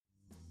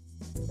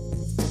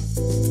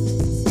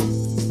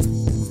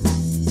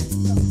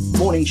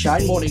Morning,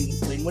 Shayne. Morning,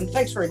 Lynwen.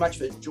 Thanks very much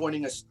for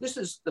joining us. This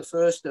is the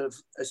first of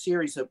a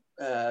series of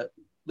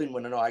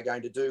Lynwen and I are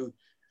going to do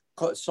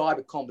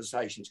cyber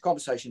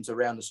conversations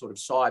around the sort of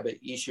cyber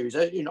issues.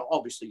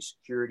 Obviously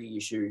security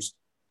issues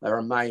are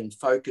a main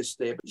focus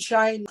there. But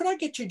Shayne, could I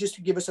get you just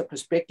to give us a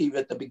perspective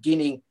at the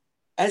beginning,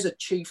 as a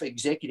chief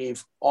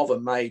executive of a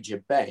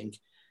major bank,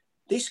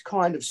 this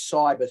kind of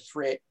cyber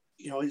threat,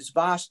 is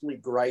vastly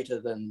greater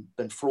than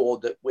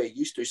fraud that we're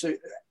used to. So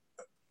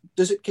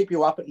does it keep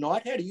you up at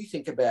night? How do you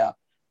think about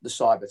the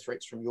cyber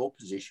threats from your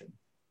position?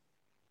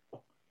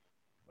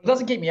 It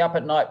doesn't keep me up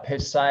at night per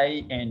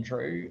se,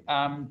 Andrew,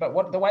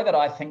 but the way that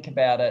I think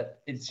about it,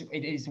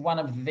 it is one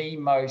of the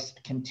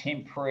most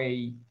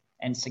contemporary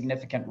and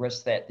significant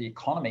risks that the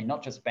economy,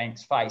 not just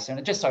banks, face. And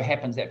it just so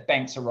happens that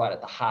banks are right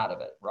at the heart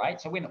of it,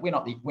 right? So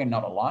we're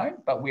not alone,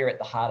 but we're at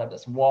the heart of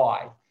this.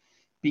 Why?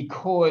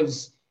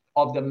 Because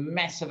of the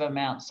massive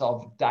amounts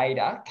of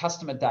data,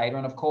 customer data,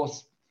 and of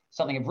course,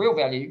 something of real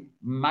value,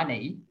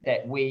 money,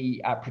 that we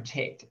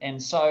protect.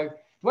 And so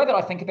the way that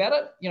I think about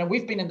it,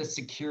 we've been in the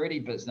security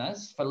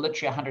business for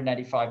literally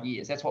 185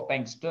 years. That's what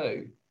banks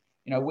do.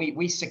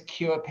 We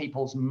secure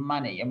people's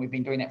money, and we've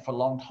been doing that for a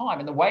long time.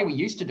 And the way we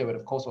used to do it,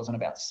 of course, wasn't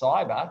about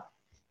cyber.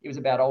 It was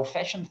about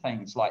old-fashioned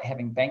things like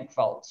having bank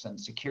vaults and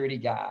security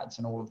guards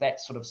and all of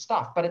that sort of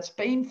stuff. But it's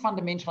been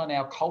fundamental in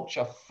our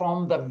culture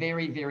from the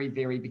very, very,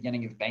 very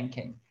beginning of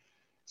banking.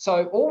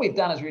 So all we've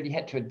done is really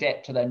had to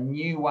adapt to the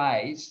new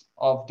ways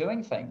of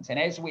doing things. And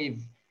as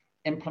we've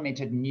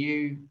implemented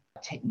new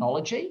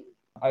technology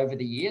over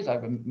the years,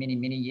 over many,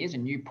 many years,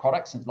 and new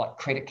products like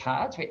credit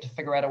cards, we had to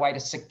figure out a way to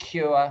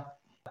secure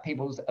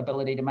people's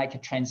ability to make a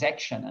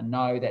transaction and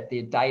know that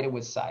their data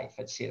was safe,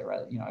 et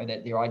cetera,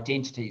 that their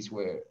identities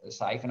were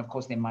safe, and of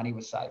course their money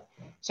was safe.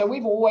 So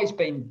we've always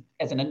been,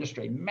 as an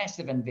industry,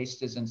 massive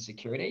investors in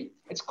security.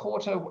 It's core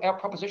to our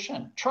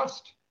proposition,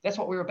 trust. That's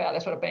what we're about.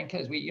 That's what a bank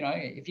is.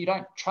 If you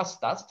don't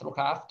trust us to look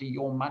after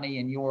your money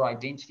and your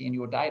identity and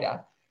your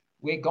data,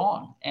 we're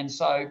gone. And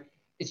so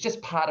it's just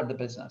part of the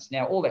business.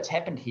 Now, all that's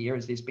happened here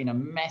is there's been a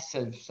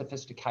massive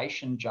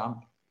sophistication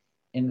jump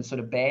in the sort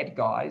of bad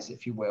guys,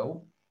 if you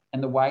will,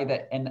 and the way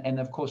that, and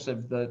of course,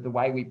 of the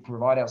way we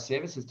provide our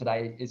services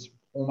today is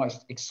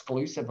almost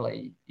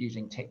exclusively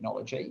using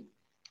technology.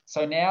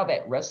 So now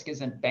that risk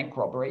isn't bank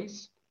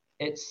robberies,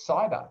 it's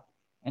cyber.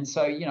 And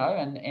so,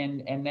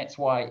 and that's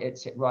why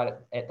it's right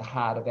at the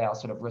heart of our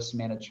sort of risk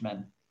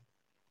management.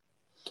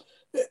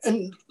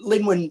 And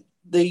Lynwen,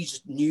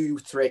 these new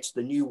threats,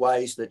 the new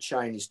ways that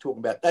Shayne is talking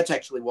about, that's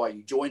actually why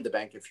you joined the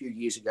bank a few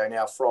years ago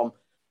now from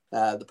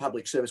the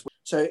public service.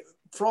 So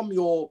from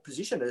your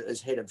position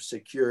as head of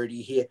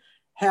security here,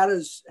 how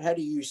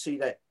do you see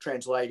that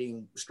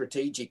translating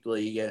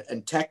strategically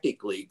and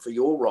tactically for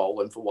your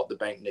role and for what the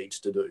bank needs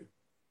to do?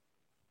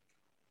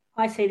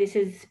 I see this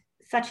as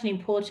such an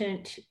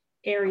important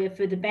area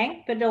for the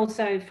bank, but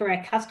also for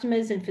our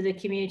customers and for the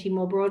community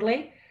more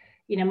broadly.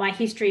 My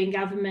history in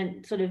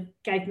government sort of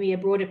gave me a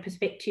broader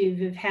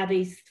perspective of how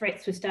these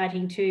threats were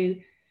starting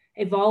to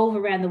evolve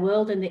around the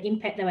world and the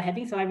impact they were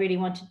having. So I really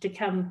wanted to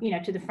come,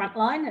 to the front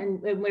line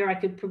and where I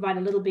could provide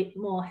a little bit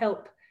more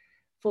help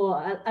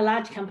for a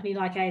large company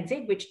like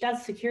ANZ, which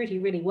does security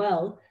really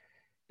well,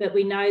 but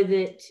we know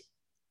that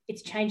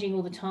it's changing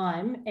all the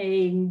time.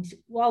 And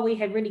while we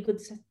have really good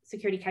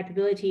security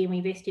capability and we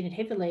invest in it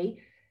heavily,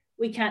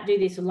 we can't do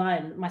this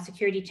alone. My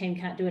security team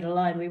can't do it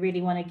alone. We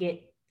really want to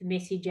get the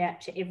message out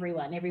to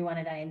everyone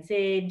at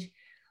ANZ,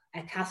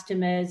 our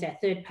customers, our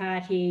third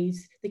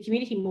parties, the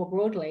community more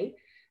broadly.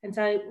 And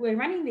so we're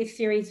running this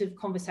series of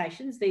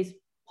conversations, these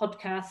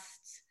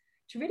podcasts,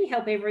 to really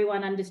help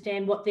everyone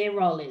understand what their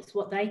role is,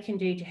 what they can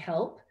do to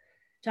help,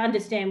 to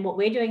understand what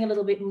we're doing a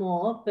little bit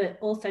more, but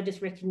also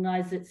just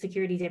recognise that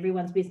security is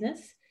everyone's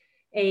business.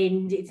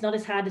 And it's not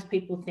as hard as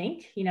people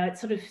think. It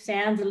sort of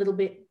sounds a little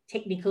bit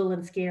technical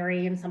and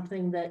scary and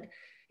something that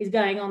is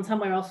going on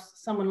somewhere else,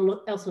 someone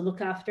else will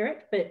look after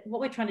it. But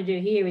what we're trying to do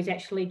here is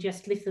actually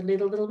just lift the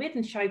lid a little bit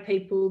and show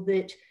people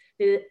that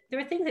there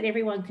are things that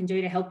everyone can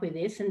do to help with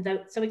this. And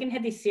so we can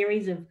have this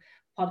series of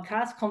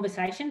podcast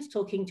conversations,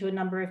 talking to a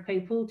number of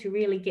people to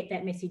really get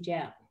that message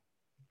out.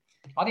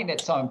 I think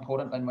that's so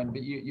important, Lynwen,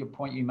 but your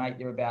point you make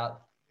there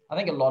about, I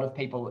think a lot of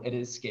people, it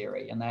is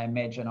scary and they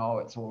imagine,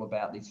 it's all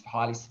about these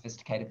highly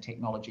sophisticated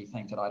technology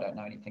things that I don't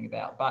know anything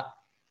about. But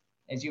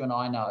as you and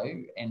I know,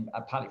 and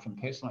partly from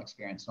personal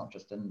experience, not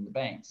just in the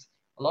banks,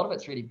 a lot of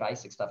it's really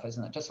basic stuff,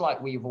 isn't it? Just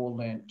like we've all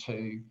learned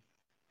to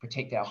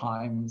protect our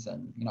homes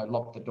and,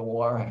 lock the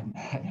door. And,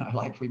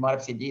 like we might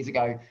have said years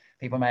ago,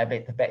 people may have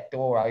left the back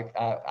door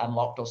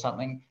unlocked or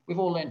something. We've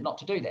all learned not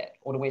to do that,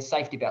 or to wear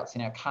safety belts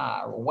in our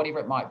car or whatever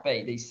it might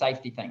be, these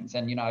safety things.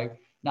 And,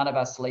 none of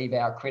us leave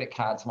our credit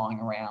cards lying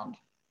around,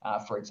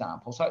 for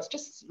example. So it's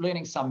just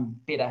learning some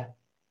better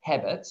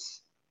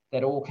habits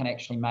that all can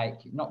actually make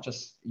not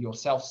just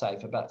yourself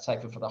safer, but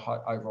safer for the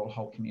overall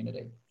whole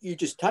community. You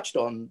just touched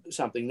on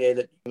something there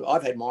that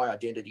I've had my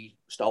identity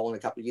stolen a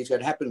couple of years ago.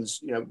 It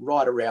happens,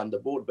 right around the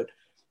board. But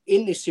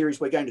in this series,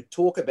 we're going to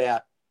talk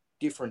about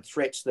different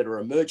threats that are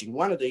emerging.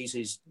 One of these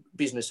is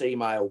business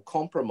email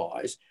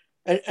compromise.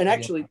 And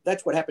actually,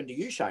 that's what happened to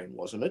you, Shayne,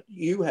 wasn't it?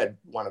 You had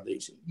one of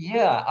these.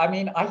 Yeah, I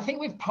mean, I think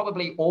we've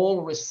probably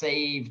all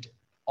received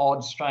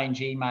odd, strange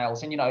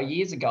emails. And,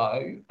 years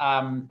ago,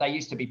 they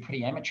used to be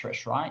pretty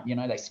amateurish, right?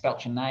 They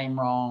spelt your name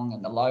wrong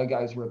and the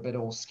logos were a bit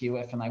all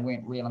skew-if and they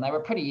weren't real. And they were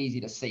pretty easy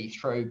to see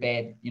through,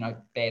 bad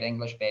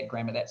English, bad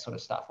grammar, that sort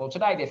of stuff. Well,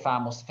 today they're far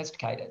more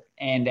sophisticated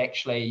and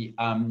actually,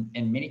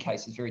 in many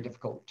cases, very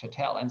difficult to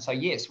tell. And so,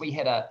 yes, we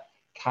had a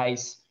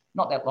case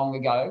not that long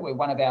ago where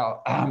one of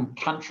our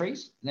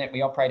countries that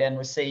we operate in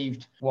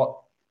received what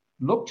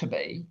looked to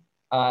be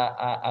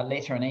a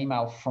letter and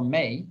email from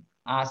me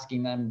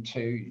asking them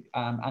to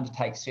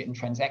undertake certain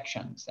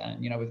transactions,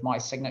 and with my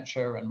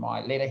signature and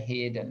my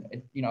letterhead, and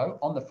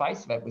on the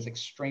face of it was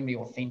extremely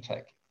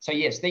authentic. So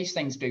yes, these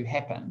things do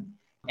happen.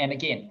 And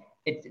again,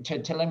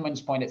 to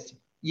Lynwen's point, it's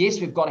yes,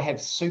 we've got to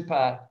have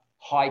super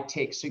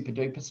high-tech, super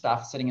duper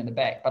stuff sitting in the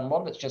back, but a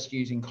lot of it's just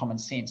using common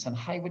sense. And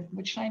hey,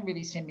 would Shayne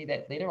really send me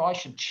that letter? I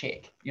should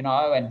check,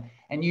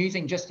 and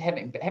using just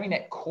having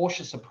that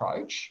cautious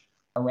approach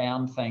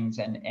around things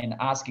and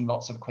asking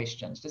lots of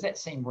questions. Does that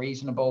seem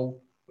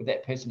reasonable? Would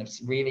that person have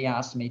really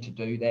asked me to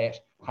do that?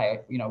 Hey,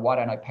 why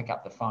don't I pick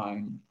up the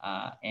phone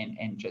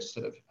and just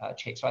sort of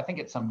check? So I think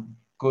it's some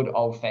good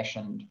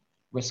old-fashioned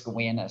risk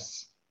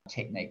awareness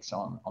techniques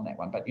on that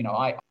one. But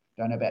I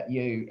don't know about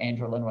you,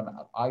 Andrew, Lynwen.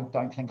 I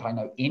don't think I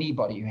know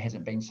anybody who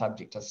hasn't been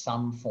subject to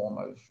some form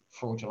of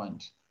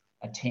fraudulent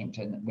attempt,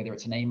 and whether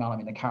it's an email. I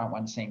mean, the current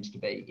one seems to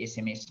be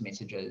SMS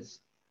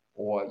messages,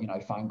 or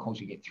phone calls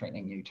you get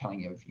threatening you, telling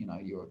you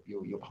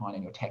you're behind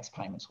in your tax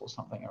payments or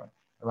something or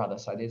other.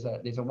 So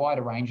there's a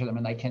wider range of them,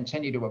 and they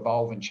continue to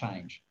evolve and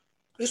change.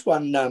 This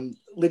one,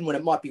 Lynwen,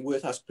 it might be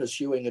worth us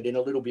pursuing it in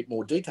a little bit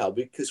more detail,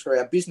 because for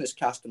our business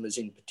customers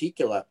in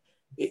particular,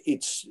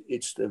 it's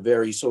a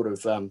very sort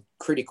of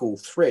critical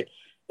threat.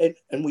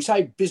 And we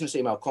say business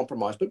email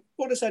compromise, but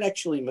what does that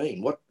actually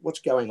mean? What's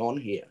going on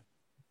here?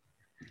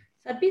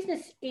 So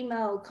business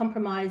email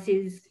compromise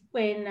is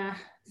when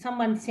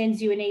someone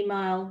sends you an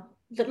email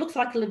that looks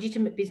like a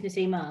legitimate business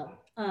email,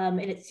 and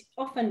it's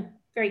often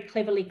very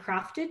cleverly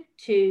crafted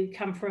to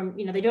come from,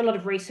 they do a lot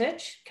of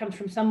research, comes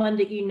from someone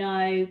that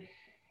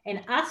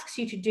and asks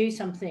you to do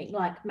something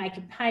like make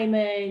a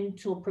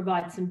payment or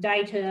provide some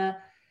data,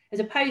 as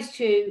opposed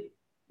to,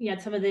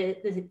 some of the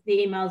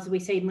emails that we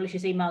see,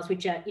 malicious emails,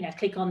 which are,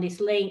 click on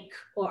this link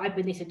or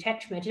open this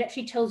attachment. It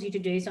actually tells you to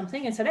do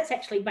something. And so that's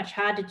actually much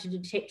harder to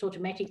detect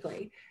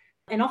automatically.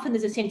 And often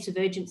there's a sense of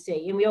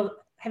urgency. And we all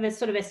have a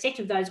sort of a set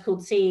of those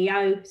called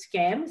CEO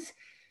scams,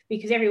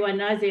 because everyone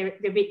knows they're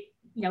a bit,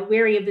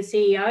 wary of the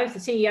CEO. If the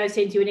CEO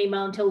sends you an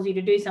email and tells you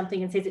to do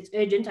something and says it's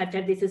urgent, I have to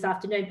have this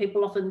afternoon,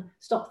 people often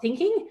stop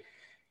thinking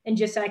and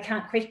just say, I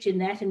can't question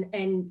that,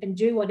 and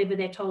do whatever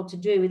they're told to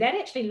do without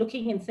actually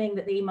looking and seeing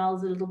that the email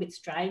is a little bit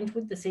strange.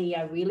 Would the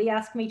CEO really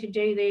ask me to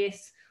do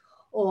this?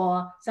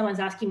 Or someone's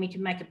asking me to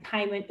make a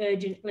payment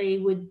urgently.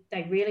 Would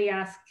they really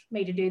ask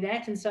me to do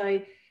that? And so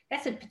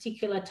that's a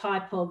particular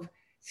type of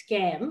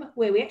scam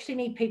where we actually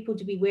need people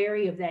to be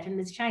wary of that. And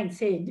as Shayne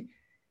said,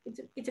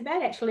 it's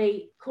about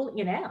actually calling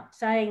it out,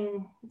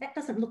 saying that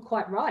doesn't look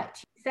quite right.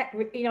 Is that,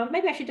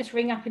 maybe I should just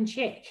ring up and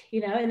check,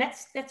 and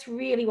that's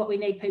really what we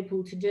need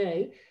people to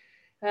do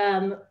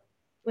when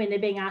they're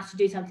being asked to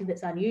do something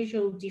that's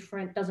unusual,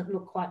 different, doesn't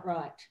look quite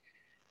right.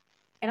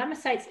 And I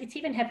must say, it's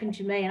even happened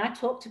to me, and I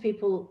talk to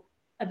people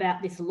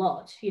about this a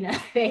lot,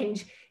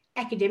 and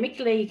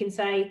academically you can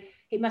say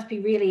it must be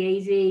really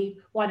easy.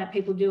 Why don't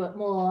people do it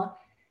more?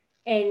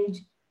 And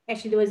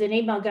actually there was an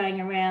email going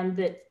around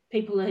that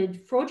people had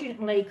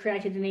fraudulently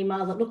created an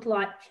email that looked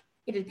like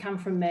it had come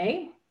from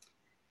me.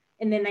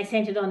 And then they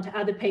sent it on to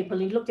other people.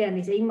 And you look down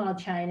this email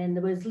chain and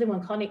there was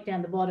Lynwen Connick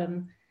down the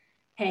bottom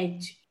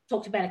had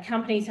talked about a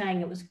company saying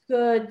it was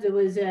good. There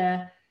was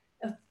a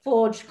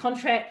forged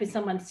contract with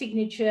someone's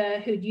signature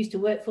who'd used to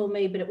work for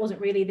me, but it wasn't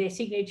really their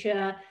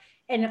signature.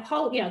 And a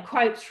whole,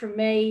 quotes from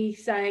me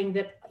saying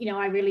that,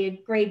 I really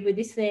agreed with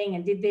this thing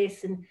and did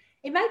this. And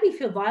it made me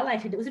feel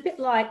violated. It was a bit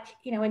like,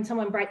 when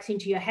someone breaks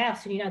into your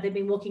house and, they've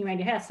been walking around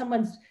your house,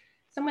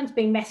 someone's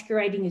been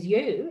masquerading as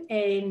you.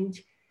 And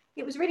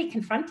it was really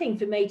confronting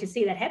for me to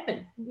see that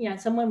happen.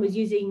 Someone was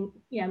using,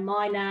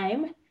 my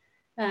name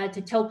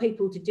to tell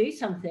people to do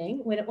something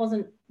when it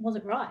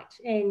wasn't right.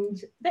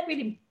 And that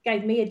really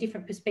gave me a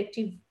different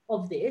perspective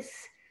of this,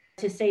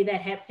 to see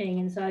that happening.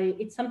 And so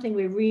it's something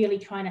we're really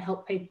trying to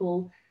help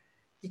people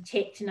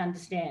detect and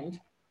understand.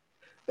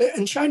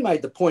 And Shayne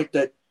made the point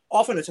that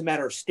often it's a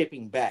matter of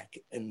stepping back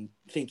and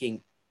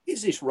thinking,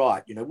 is this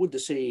right? Would the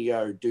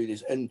CEO do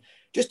this? And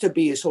just to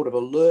be a sort of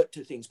alert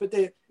to things. But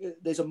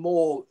there's a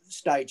more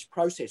staged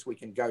process we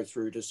can go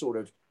through to sort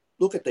of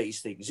look at these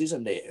things,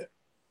 isn't there?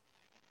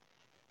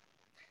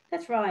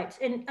 That's right.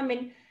 And I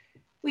mean,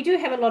 we do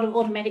have a lot of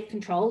automatic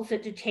controls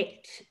that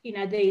detect,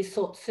 these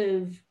sorts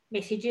of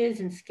messages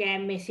and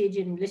scam message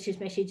and malicious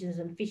messages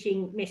and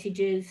phishing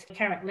messages.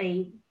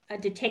 Currently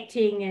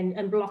detecting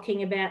and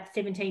blocking about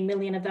 17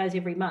 million of those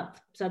every month.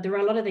 So there are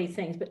a lot of these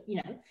things, but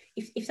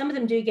if some of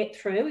them do get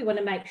through, we want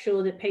to make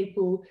sure that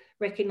people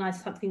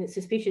recognise something that's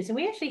suspicious. And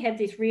we actually have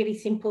this really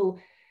simple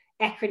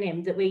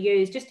acronym that we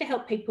use just to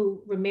help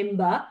people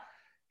remember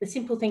the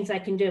simple things they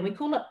can do. And we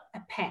call it a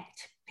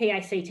PACT,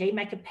 P-A-C-T,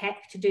 make a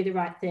pact to do the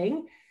right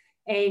thing.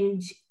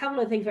 And a couple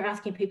of things we're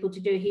asking people to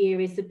do here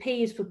is the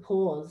P is for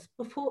pause.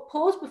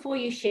 Pause before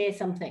you share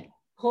something.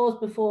 Pause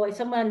before, if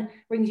someone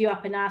rings you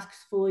up and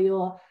asks for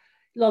your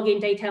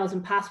login details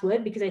and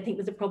password because they think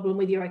there's a problem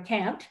with your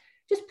account,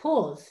 just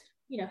pause.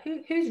 You know,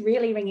 who's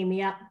really ringing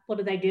me up? What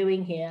are they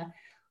doing here?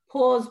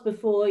 Pause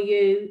before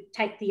you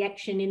take the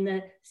action in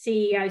the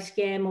CEO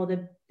scam or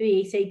the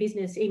BEC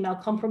business email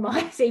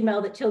compromise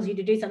email that tells you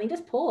to do something.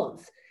 Just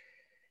pause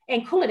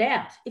and call it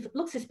out. If it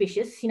looks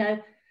suspicious, you know,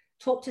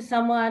 talk to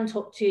someone,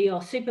 talk to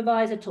your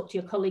supervisor, talk to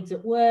your colleagues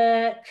at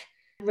work,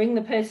 ring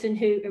the person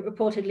who it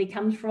reportedly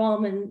comes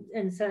from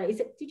and say,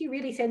 did you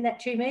really send that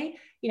to me?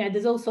 You know,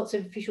 there's all sorts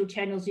of official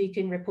channels you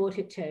can report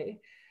it to.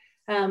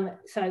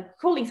 So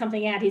calling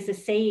something out is the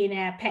C in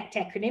our PACT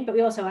acronym, but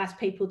we also ask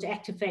people to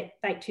activate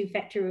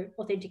two-factor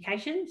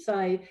authentication.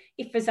 So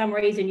if for some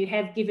reason you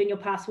have given your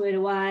password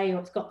away or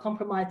it's got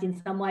compromised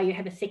in some way, you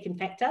have a second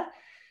factor.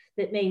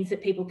 That means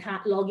that people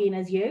can't log in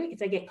as you if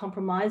they get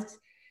compromised.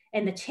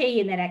 And the T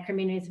in that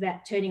acronym is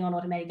about turning on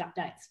automatic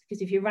updates,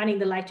 because if you're running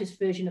the latest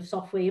version of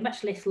software, you're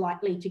much less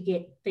likely to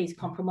get these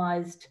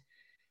compromised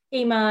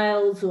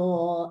emails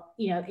or,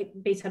 you know,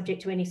 be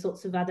subject to any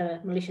sorts of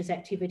other malicious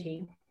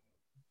activity.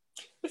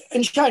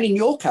 And Shayne, in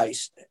your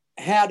case,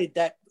 how did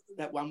that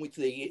one with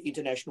the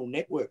international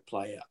network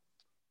play out?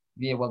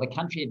 Yeah, well, the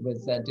country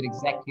did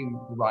exactly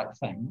the right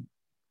thing.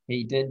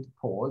 He did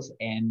pause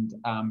and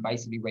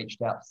basically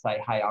reached out to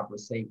say, hey, I've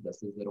received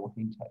this. Is it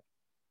authentic?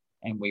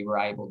 And we were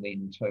able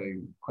then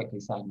to quickly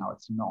say, no,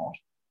 it's not.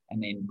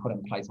 And then put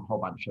in place a whole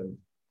bunch of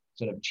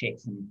sort of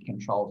checks and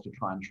controls to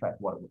try and track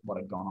what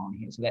had gone on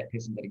here. So that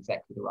person did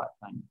exactly the right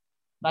thing.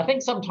 And I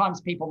think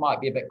sometimes people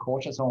might be a bit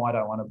cautious. Oh, I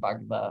don't want to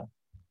bug the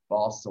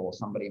boss or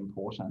somebody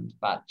important.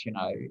 But, you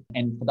know,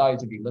 and for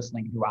those of you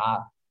listening who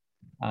are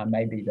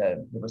maybe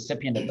the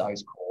recipient of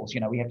those calls,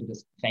 you know, we have to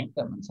just thank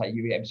them and say,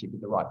 you actually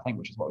did the right thing,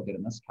 which is what we did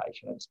in this case.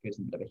 You know, this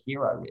person's a bit of a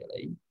hero,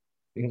 really.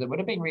 Because it would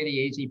have been really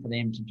easy for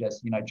them to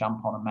just, you know,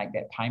 jump on and make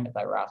that payment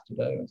they were asked to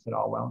do and said,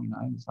 oh, well, you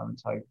know,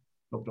 so-and-so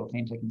looked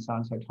authentic and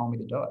so-and-so told me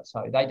to do it.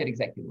 So they did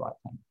exactly the right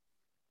thing.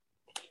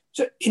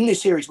 So in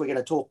this series, we're going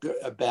to talk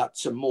about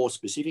some more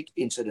specific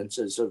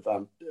incidences of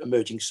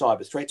emerging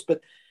cyber threats.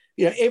 But,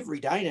 you know, every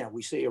day now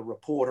we see a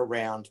report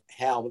around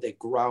how they're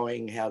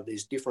growing, how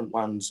there's different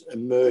ones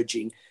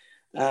emerging.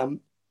 How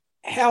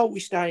are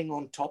we staying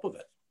on top of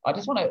it? I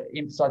just want to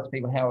emphasize to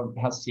people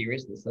how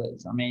serious this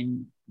is. I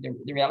mean,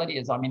 the reality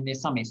is, I mean,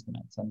 there's some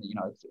estimates, and you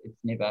know, it's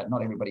never,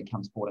 not everybody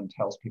comes forward and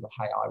tells people,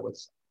 hey, I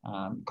was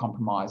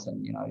compromised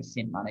and, you know,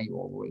 sent money,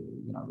 or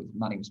you know,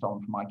 money was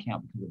stolen from my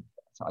account because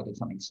I did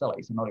something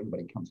silly. So not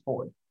everybody comes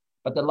forward.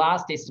 But the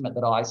last estimate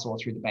that I saw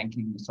through the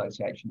Banking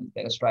Association is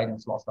that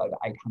Australians lost over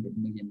 $800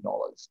 million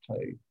to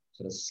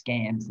sort of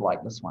scams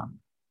like this one.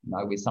 You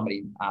know, where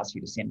somebody asks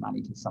you to send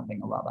money to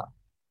something or other.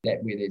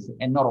 That where there's,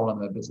 and not all of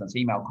them are business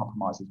email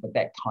compromises, but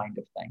that kind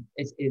of thing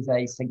is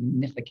a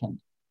significant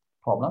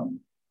problem,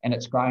 and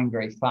it's growing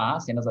very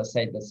fast. And as I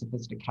said, the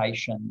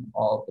sophistication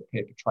of the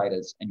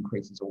perpetrators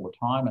increases all the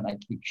time, and they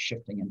keep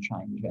shifting and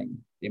changing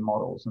their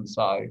models. And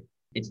so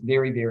it's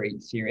very, very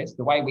serious.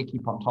 The way we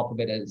keep on top of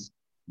it is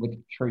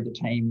through the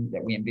team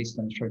that we invest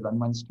in, through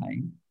Lynwen's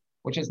team,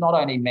 which is not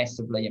only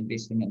massively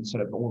investing in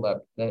sort of all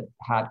the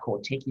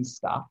hardcore techie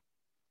stuff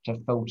to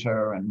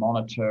filter and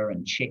monitor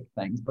and check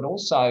things, but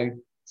also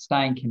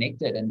staying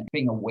connected and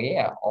being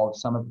aware of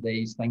some of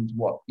these things.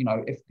 What, you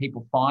know, if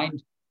people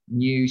find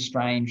new,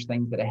 strange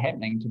things that are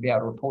happening, to be able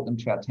to report them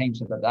to our team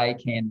so that they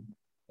can,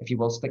 if you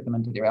will, stick them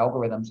into their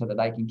algorithm so that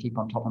they can keep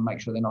on top and make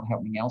sure they're not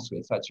happening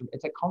elsewhere. So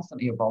it's a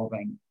constantly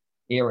evolving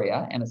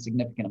area and a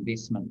significant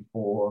investment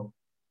for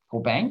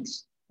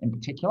banks in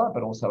particular,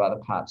 but also other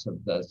parts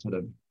of the sort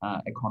of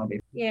economy.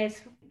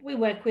 Yes, we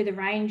work with a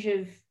range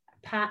of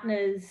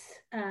partners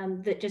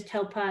that just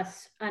help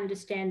us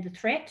understand the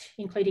threat,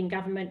 including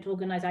government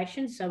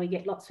organisations. So we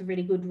get lots of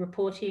really good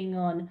reporting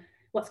on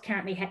what's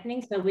currently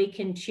happening, so we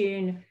can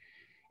tune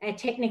our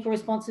technical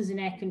responses and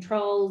our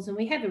controls. And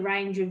we have a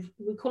range of,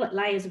 we call it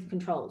layers of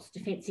controls,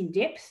 defence in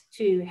depth,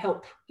 to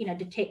help, you know,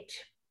 detect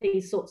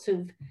these sorts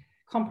of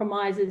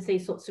compromises,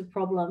 these sorts of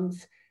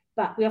problems.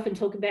 But we often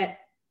talk about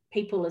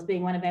people as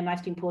being one of our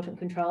most important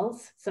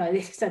controls. So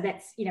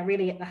that's, you know,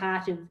 really at the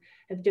heart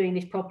of doing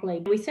this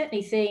properly. We're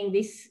certainly seeing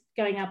this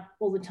going up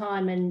all the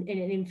time. And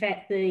in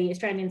fact, the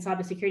Australian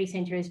Cyber Security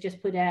Centre has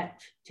just put out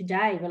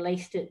today,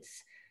 released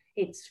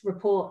its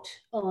report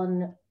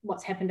on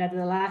what's happened over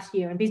the last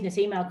year, and business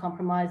email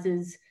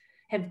compromises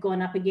have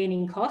gone up again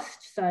in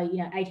cost. So, you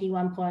know,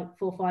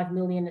 81.45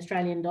 million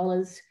Australian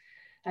dollars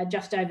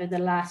just over the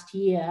last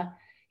year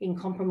in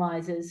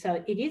compromises.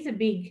 So it is a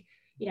big,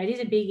 you know, it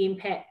is a big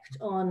impact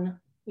on,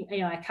 you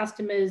know, our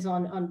customers,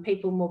 on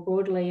people more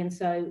broadly. And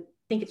so I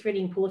think it's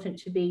really important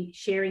to be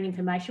sharing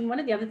information. One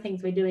of the other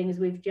things we're doing is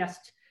we've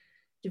just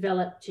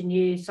developed a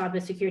new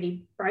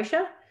cybersecurity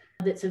brochure.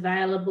 that's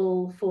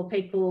available for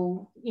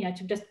people,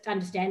 to just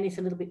understand this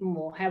a little bit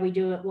more, how we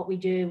do it, what we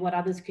do, what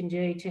others can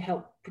do to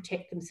help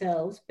protect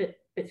themselves. But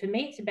for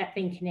me, it's about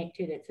being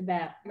connected. It's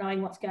about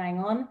knowing what's going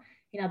on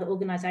in other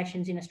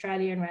organisations in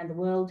Australia and around the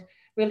world,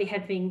 really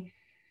having,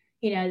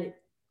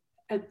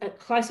 a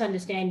close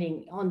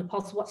understanding on the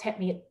pulse of what's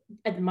happening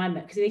at the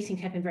moment, because these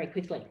things happen very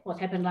quickly. What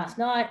happened last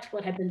night,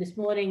 what happened this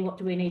morning, what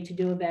do we need to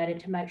do about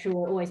it to make sure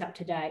we're always up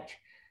to date,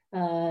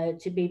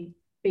 to be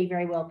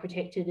very well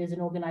protected as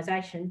an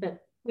organisation.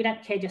 But we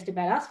don't care just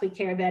about us, we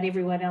care about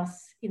everyone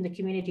else in the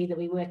community that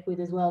we work with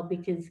as well,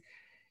 because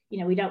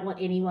we don't want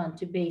anyone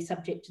to be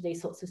subject to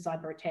these sorts of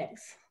cyber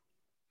attacks.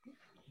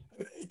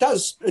 It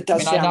does.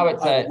 I know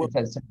it's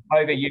an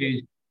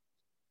overused.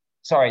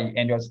 Sorry,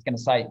 Andrew, I was going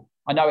to say,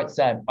 I know it's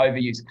an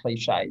overused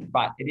cliche,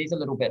 but it is a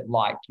little bit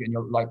like in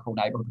your local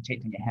neighbourhood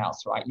protecting your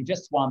house, right? You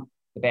just want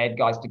the bad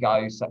guys to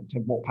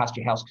walk past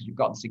your house because you've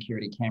got the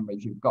security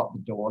cameras, you've got the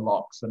door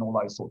locks and all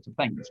those sorts of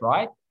things,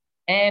 right?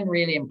 And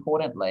really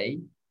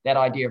importantly, that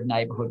idea of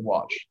neighbourhood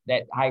watch,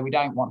 that, hey, we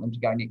don't want them to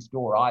go next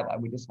door either.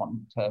 We just want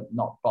them to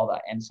not bother.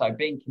 And so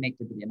being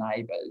connected with your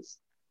neighbours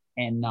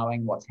and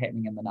knowing what's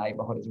happening in the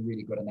neighbourhood is a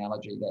really good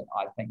analogy that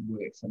I think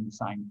works. And the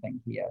same thing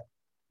here.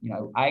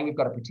 We've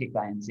got to protect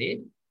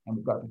ANZ and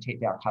we've got to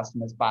protect our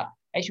customers, but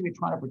actually we're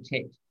trying to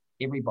protect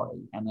everybody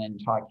and the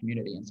entire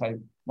community. And so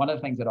one of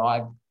the things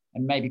that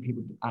and maybe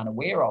people aren't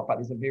aware of, but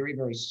there's a very,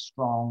 very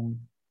strong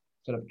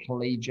sort of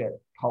collegiate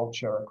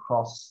culture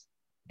across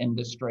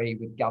industry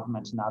with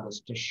governments and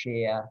others to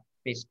share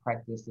best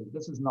practices.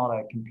 This is not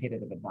a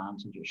competitive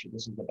advantage issue.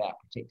 This is about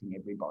protecting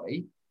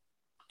everybody.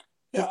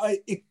 Yeah,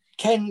 it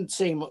can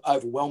seem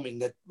overwhelming,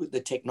 that the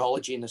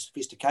technology and the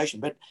sophistication,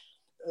 but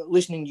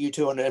listening to you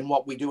two and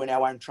what we do in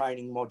our own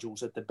training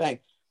modules at the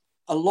bank,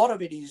 a lot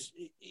of it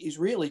is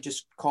really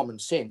just common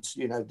sense.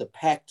 The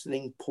packed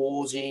thing,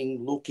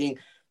 pausing, looking.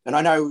 And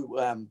I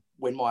know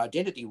when my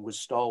identity was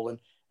stolen,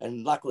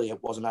 and luckily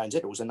it wasn't ANZ,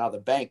 it was another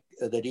bank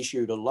that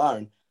issued a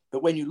loan.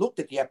 But when you looked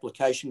at the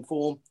application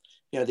form,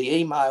 the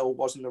email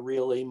wasn't a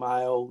real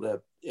email,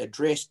 the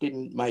address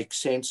didn't make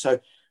sense. So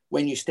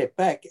when you step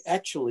back,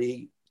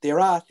 actually, there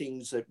are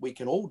things that we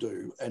can all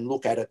do and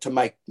look at it to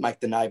make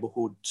the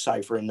neighbourhood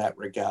safer in that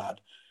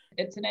regard.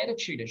 It's an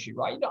attitude issue,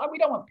 right? We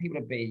don't want people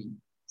to be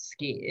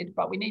scared,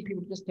 but we need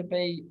people just to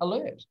be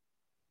alert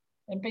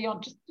and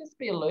just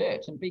be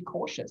alert and be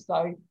cautious.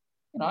 So,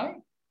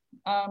 and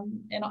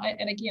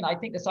again, I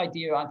think this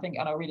idea,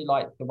 and I really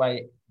like the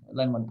way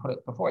Lynwen put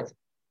it before, it's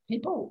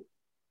people,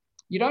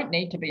 you don't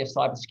need to be a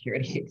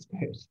cybersecurity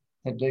expert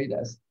to do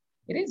this.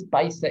 It is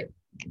basic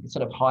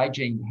sort of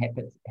hygiene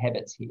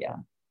habits here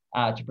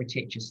to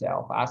protect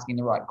yourself, asking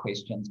the right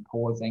questions,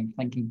 pausing,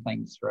 thinking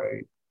things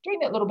through, doing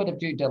that little bit of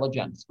due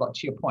diligence. Like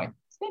to your point,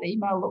 does that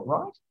email look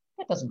right?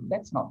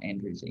 That's not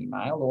Andrew's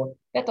email, or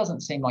that doesn't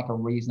seem like a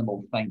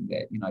reasonable thing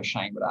that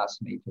Shayne would ask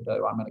me to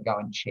do. I'm going to go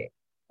and check.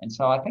 And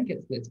so I think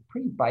it's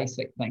pretty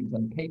basic things,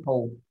 and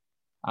people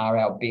are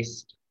our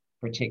best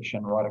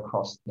protection right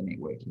across the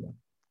network here.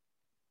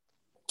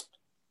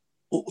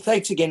 Well,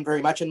 thanks again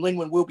very much. And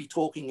Lynwen, we'll be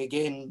talking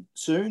again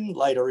soon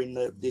later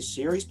in this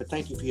series, but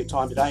thank you for your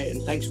time today,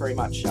 and thanks very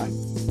much,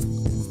 Shayne.